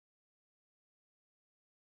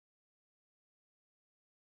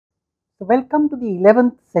So, welcome to the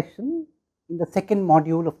 11th session in the second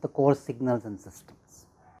module of the course Signals and Systems.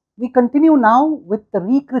 We continue now with the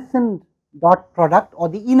recrescent dot product or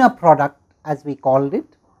the inner product as we called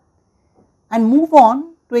it, and move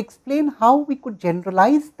on to explain how we could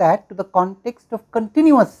generalize that to the context of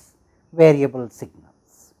continuous variable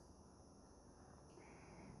signals.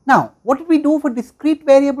 Now, what did we do for discrete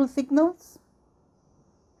variable signals?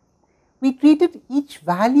 We treated each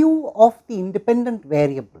value of the independent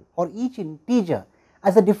variable or each integer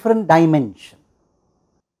as a different dimension.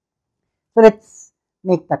 So, let us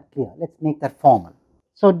make that clear, let us make that formal.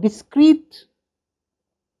 So, discrete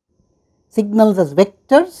signals as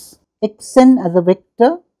vectors, xn as a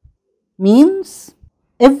vector means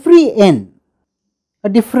every n a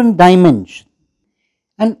different dimension,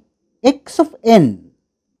 and x of n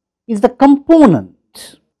is the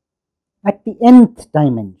component at the nth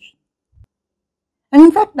dimension. And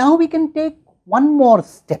in fact, now we can take one more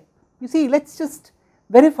step. You see, let us just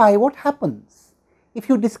verify what happens if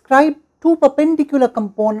you describe two perpendicular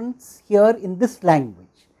components here in this language.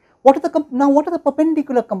 What are the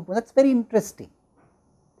perpendicular components? That is very interesting.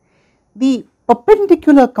 The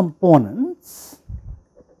perpendicular components,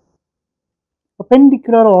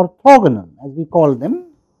 perpendicular or orthogonal as we call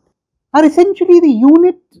them, are essentially the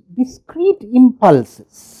unit discrete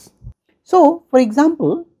impulses. So, for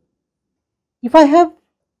example, if I have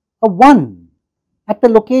a 1 at the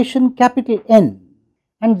location capital N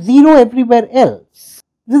and 0 everywhere else,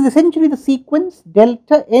 this is essentially the sequence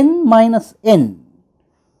delta n minus n,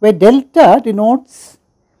 where delta denotes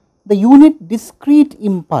the unit discrete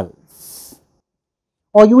impulse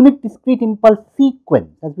or unit discrete impulse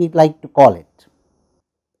sequence as we would like to call it.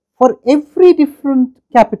 For every different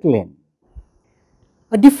capital N,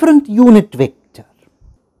 a different unit vector.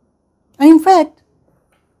 And in fact,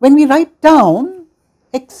 when we write down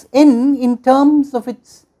xn in terms of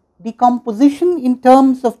its decomposition in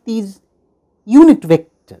terms of these unit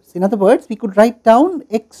vectors, in other words, we could write down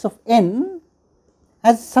x of n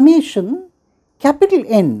as summation capital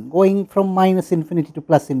N going from minus infinity to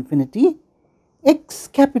plus infinity, x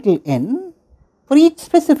capital N for each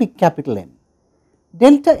specific capital N,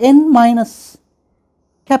 delta n minus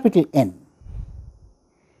capital N.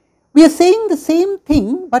 We are saying the same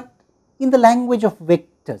thing, but in the language of vectors.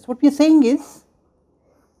 What we are saying is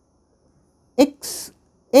x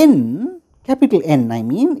n, capital N I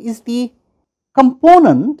mean, is the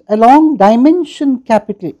component along dimension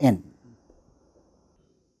capital N,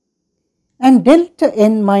 and delta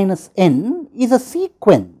n minus n is a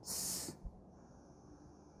sequence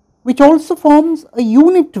which also forms a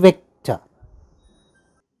unit vector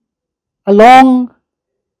along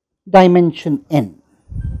dimension n.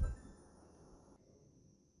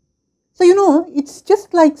 So, you know, it is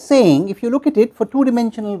just like saying, if you look at it for two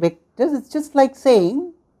dimensional vectors, it is just like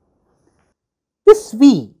saying this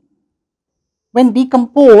V, when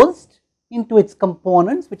decomposed into its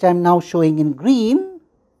components, which I am now showing in green,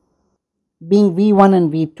 being V1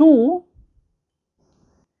 and V2,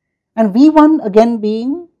 and V1 again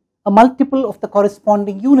being a multiple of the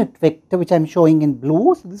corresponding unit vector, which I am showing in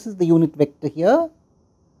blue. So, this is the unit vector here,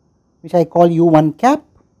 which I call U1 cap,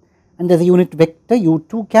 and there is a unit vector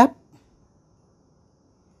U2 cap.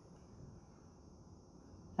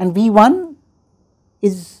 And V1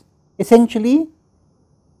 is essentially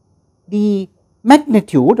the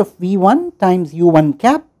magnitude of V1 times U1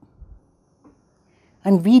 cap,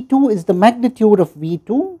 and V2 is the magnitude of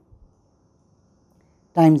V2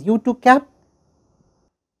 times U2 cap,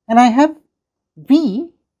 and I have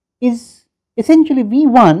V is essentially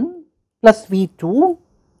V1 plus V2,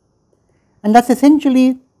 and that is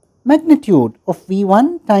essentially magnitude of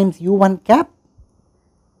V1 times U1 cap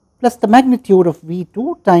plus the magnitude of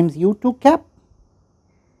V2 times U2 cap.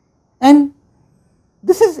 And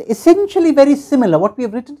this is essentially very similar. What we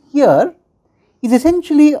have written here is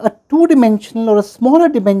essentially a two-dimensional or a smaller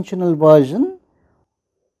dimensional version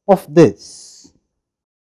of this.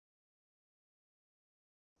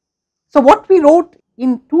 So, what we wrote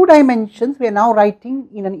in 2 dimensions, we are now writing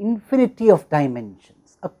in an infinity of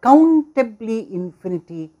dimensions, a countably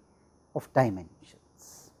infinity of dimensions.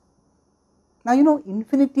 Now, you know,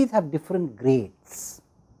 infinities have different grades.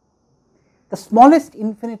 The smallest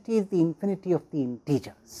infinity is the infinity of the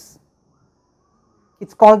integers. It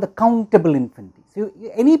is called the countable infinity. So,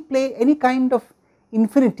 any kind of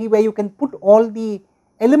infinity where you can put all the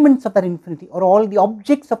elements of that infinity or all the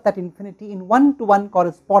objects of that infinity in one-to-one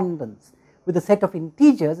correspondence with a set of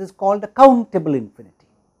integers is called a countable infinity.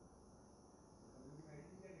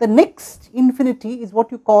 The next infinity is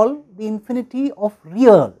what you call the infinity of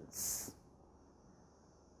reals.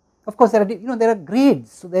 Of course, there are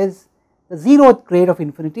grades. So, there is the 0th grade of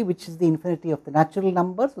infinity, which is the infinity of the natural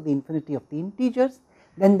numbers, so the infinity of the integers,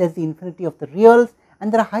 then there is the infinity of the reals,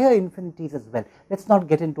 and there are higher infinities as well. Let us not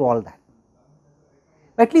get into all that,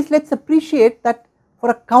 but at least let us appreciate that for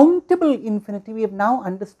a countable infinity, we have now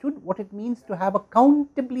understood what it means to have a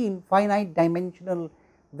countably infinite dimensional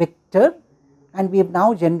vector, and we have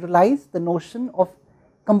now generalized the notion of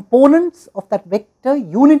components of that vector,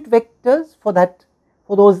 unit vectors for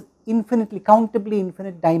those countably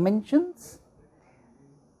infinite dimensions.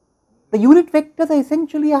 The unit vectors are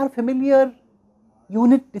essentially our familiar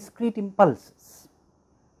unit discrete impulses,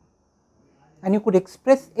 and you could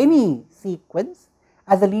express any sequence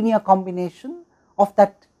as a linear combination of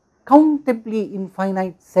that countably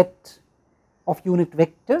infinite set of unit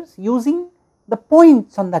vectors using the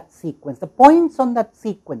points on that sequence. The points on that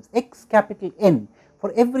sequence x capital N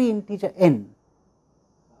for every integer n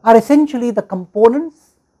are essentially the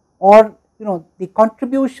components or the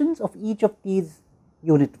contributions of each of these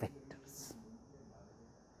unit vectors.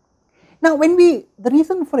 Now, the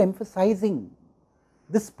reason for emphasizing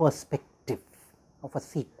this perspective of a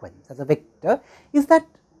sequence as a vector is that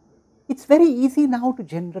it is very easy now to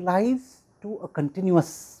generalize to a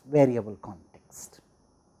continuous variable context.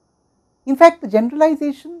 In fact, the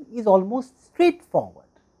generalization is almost straightforward.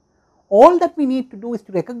 All that we need to do is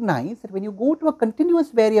to recognize that when you go to a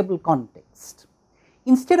continuous variable context,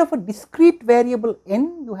 instead of a discrete variable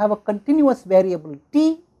n, you have a continuous variable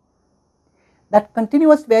t. That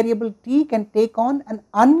continuous variable t can take on an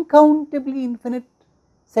uncountably infinite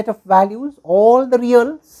set of values, all the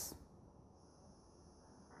reals,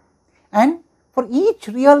 and for each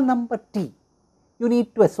real number t, you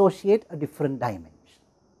need to associate a different dimension.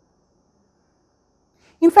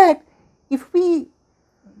 In fact, if we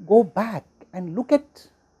go back and look at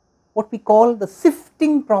what we call the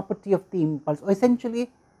sifting property of the impulse, or essentially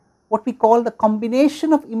what we call the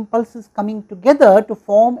combination of impulses coming together to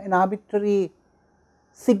form an arbitrary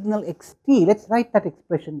signal xt, let us write that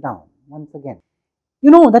expression down once again.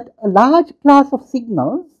 You know that a large class of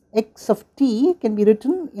signals x of t can be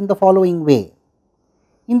written in the following way: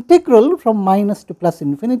 integral from minus to plus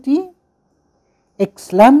infinity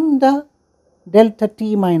x lambda delta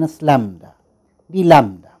t minus lambda d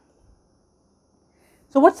lambda.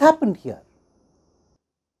 So, what has happened here?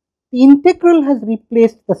 The integral has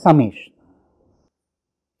replaced the summation.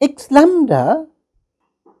 X lambda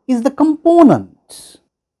is the component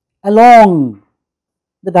along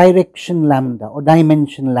the direction lambda or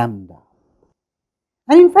dimension lambda.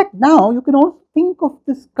 And in fact, now you can also think of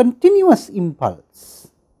this continuous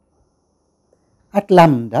impulse at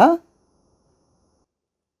lambda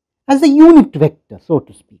as a unit vector, so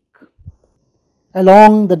to speak,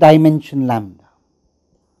 along the dimension lambda.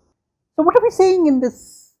 So, what are we saying in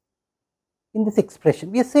this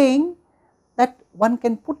expression? We are saying that one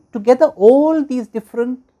can put together all these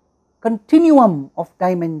different continuum of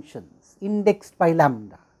dimensions indexed by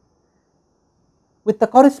lambda with the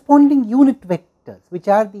corresponding unit vectors, which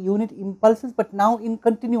are the unit impulses, but now in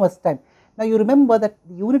continuous time. Now, you remember that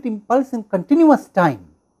the unit impulse in continuous time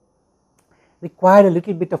required a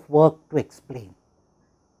little bit of work to explain.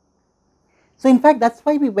 So, in fact, that is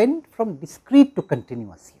why we went from discrete to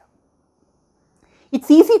continuous here. It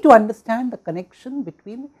is easy to understand the connection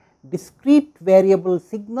between discrete variable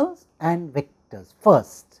signals and vectors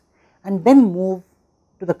first, and then move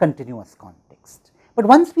to the continuous context. But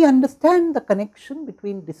once we understand the connection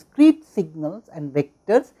between discrete signals and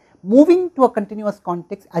vectors, moving to a continuous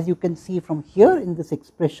context, as you can see from here in this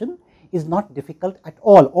expression, is not difficult at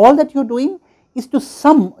all. All that you are doing is to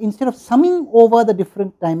sum, instead of summing over the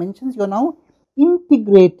different dimensions, you are now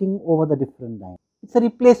integrating over the different dimensions. It is a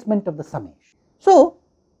replacement of the summation. So,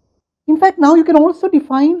 in fact, now you can also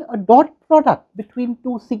define a dot product between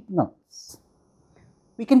two signals.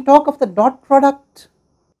 We can talk of the dot product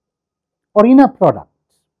or inner product.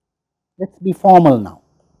 Let us be formal now,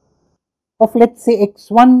 of let us say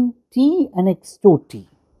x1t and x2t.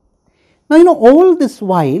 Now, you know, all this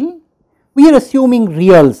while we are assuming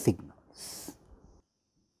real signals.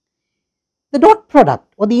 The dot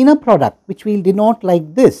product or the inner product, which we will denote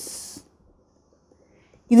like this,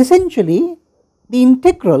 is essentially the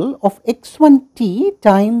integral of x1t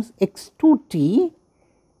times x2t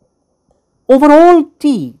over all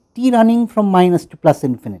t running from minus to plus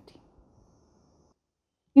infinity.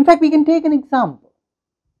 In fact, we can take an example.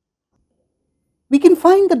 We can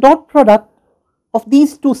find the dot product of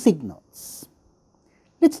these two signals.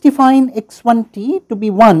 Let us define x1t to be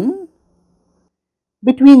 1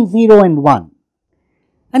 between 0 and 1,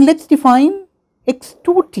 and let us define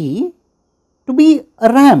x2t to be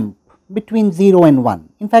a ramp between 0 and 1.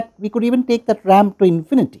 In fact, we could even take that ramp to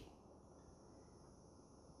infinity.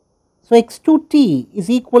 So, x2t is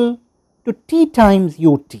equal to t times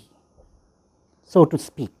ut, so to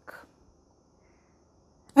speak,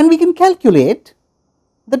 and we can calculate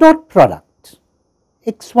the dot product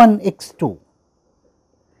x1 x2,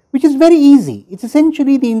 which is very easy. It is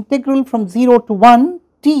essentially the integral from 0 to 1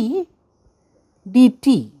 t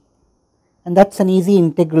dt, and that is an easy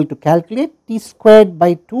integral to calculate, t squared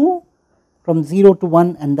by 2 from 0 to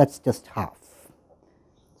 1, and that is just half.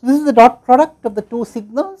 So, this is the dot product of the two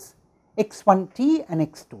signals x1t and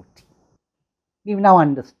x2t. We have now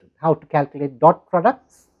understood how to calculate dot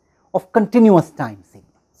products of continuous time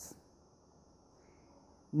signals.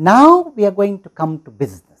 Now, we are going to come to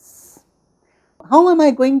business. How am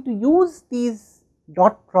I going to use these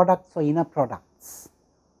dot products or inner products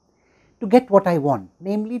to get what I want,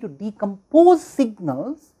 namely to decompose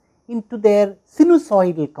signals into their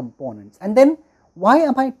sinusoidal components? And then why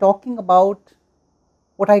am I talking about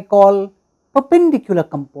what I call perpendicular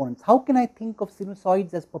components? How can I think of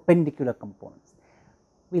sinusoids as perpendicular components?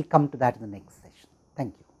 We will come to that in the next session.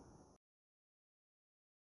 Thank you.